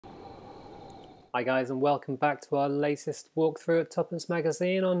Hi guys, and welcome back to our latest walkthrough at Tuppence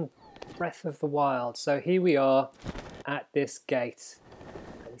Magazine on Breath of the Wild. So here we are at this gate,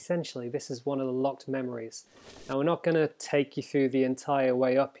 and essentially this is one of the locked memories. Now we're not going to take you through the entire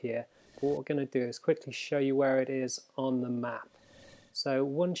way up here, but what we're going to do is quickly show you where it is on the map. So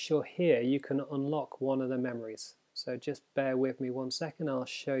once you're here you can unlock one of the memories. So just bear with me 1 second, I'll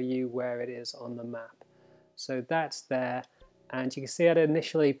show you where it is on the map. So that's there. And you can see I'd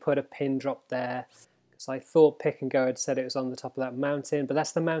initially put a pin drop there because I thought Pick and Go had said it was on the top of that mountain, but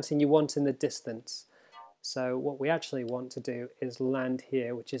that's the mountain you want in the distance. So what we actually want to do is land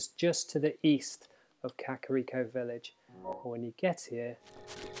here, which is just to the east of Kakariko Village. When you get here,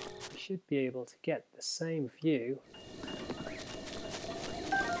 you should be able to get the same view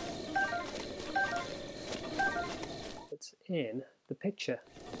that's in the picture.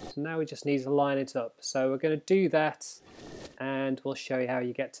 So now we just need to line it up. So we're going to do that, and we'll show you how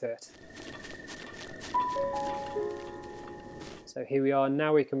you get to it. So here we are,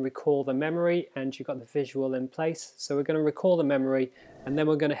 now we can recall the memory and you've got the visual in place. So we're going to recall the memory and then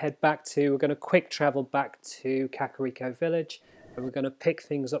we're going to we're going to quick travel back to Kakariko Village and we're going to pick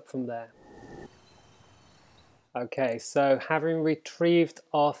things up from there. Okay, so having retrieved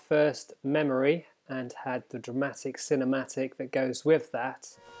our first memory and had the dramatic cinematic that goes with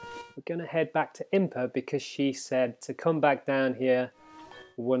that, we're going to head back to Impa because she said to come back down here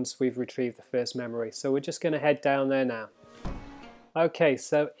once we've retrieved the first memory. So we're just going to head down there now. Okay,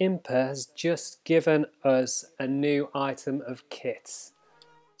 so Impa has just given us a new item of kit.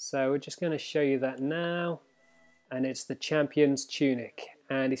 So we're just going to show you that now. And it's the Champion's Tunic.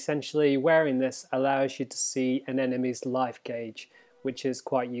 And essentially wearing this allows you to see an enemy's life gauge, which is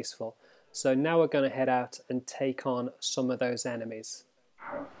quite useful. So now we're going to head out and take on some of those enemies.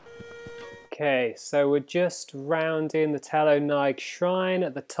 Okay, so we're just rounding the Talonag Shrine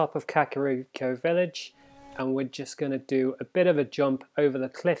at the top of Kakariko Village, and we're just going to do a bit of a jump over the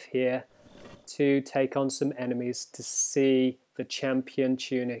cliff here to take on some enemies to see the Champion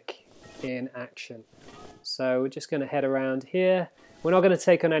Tunic in action. So we're just going to head around here. We're not going to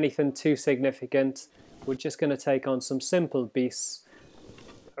take on anything too significant. We're just going to take on some simple beasts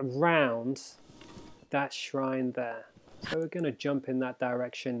around that shrine there. So we're going to jump in that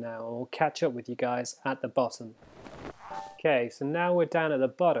direction now and we'll catch up with you guys at the bottom. Okay, so now we're down at the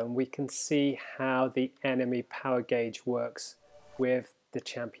bottom, we can see how the enemy power gauge works with the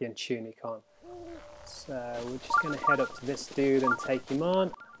Champion Tunic on. So we're just going to head up to this dude and take him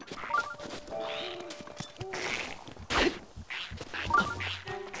on.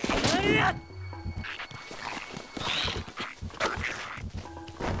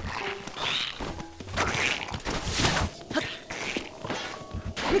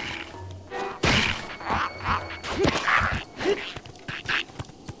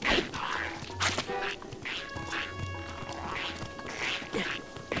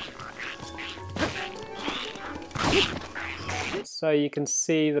 So you can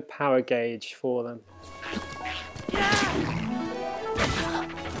see the power gauge for them.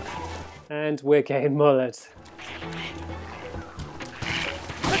 And we're getting mullered.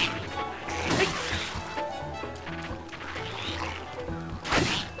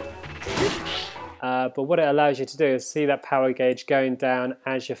 But what it allows you to do is see that power gauge going down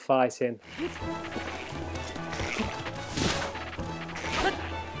as you're fighting.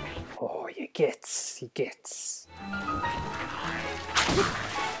 Oh, you gets.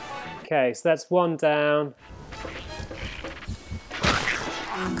 Okay, so that's one down.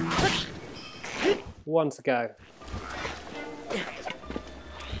 One to go.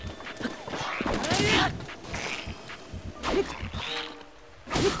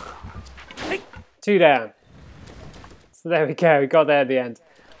 Two down. So there we go, we got there at the end.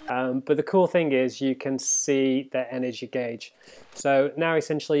 But the cool thing is you can see their energy gauge. So now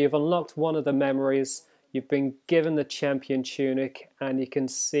essentially you've unlocked one of the memories, you've been given the Champion Tunic, and you can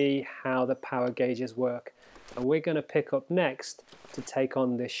see how the power gauges work. And we're going to pick up next to take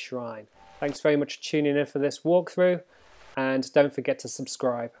on this shrine. Thanks very much for tuning in for this walkthrough, and don't forget to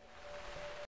subscribe.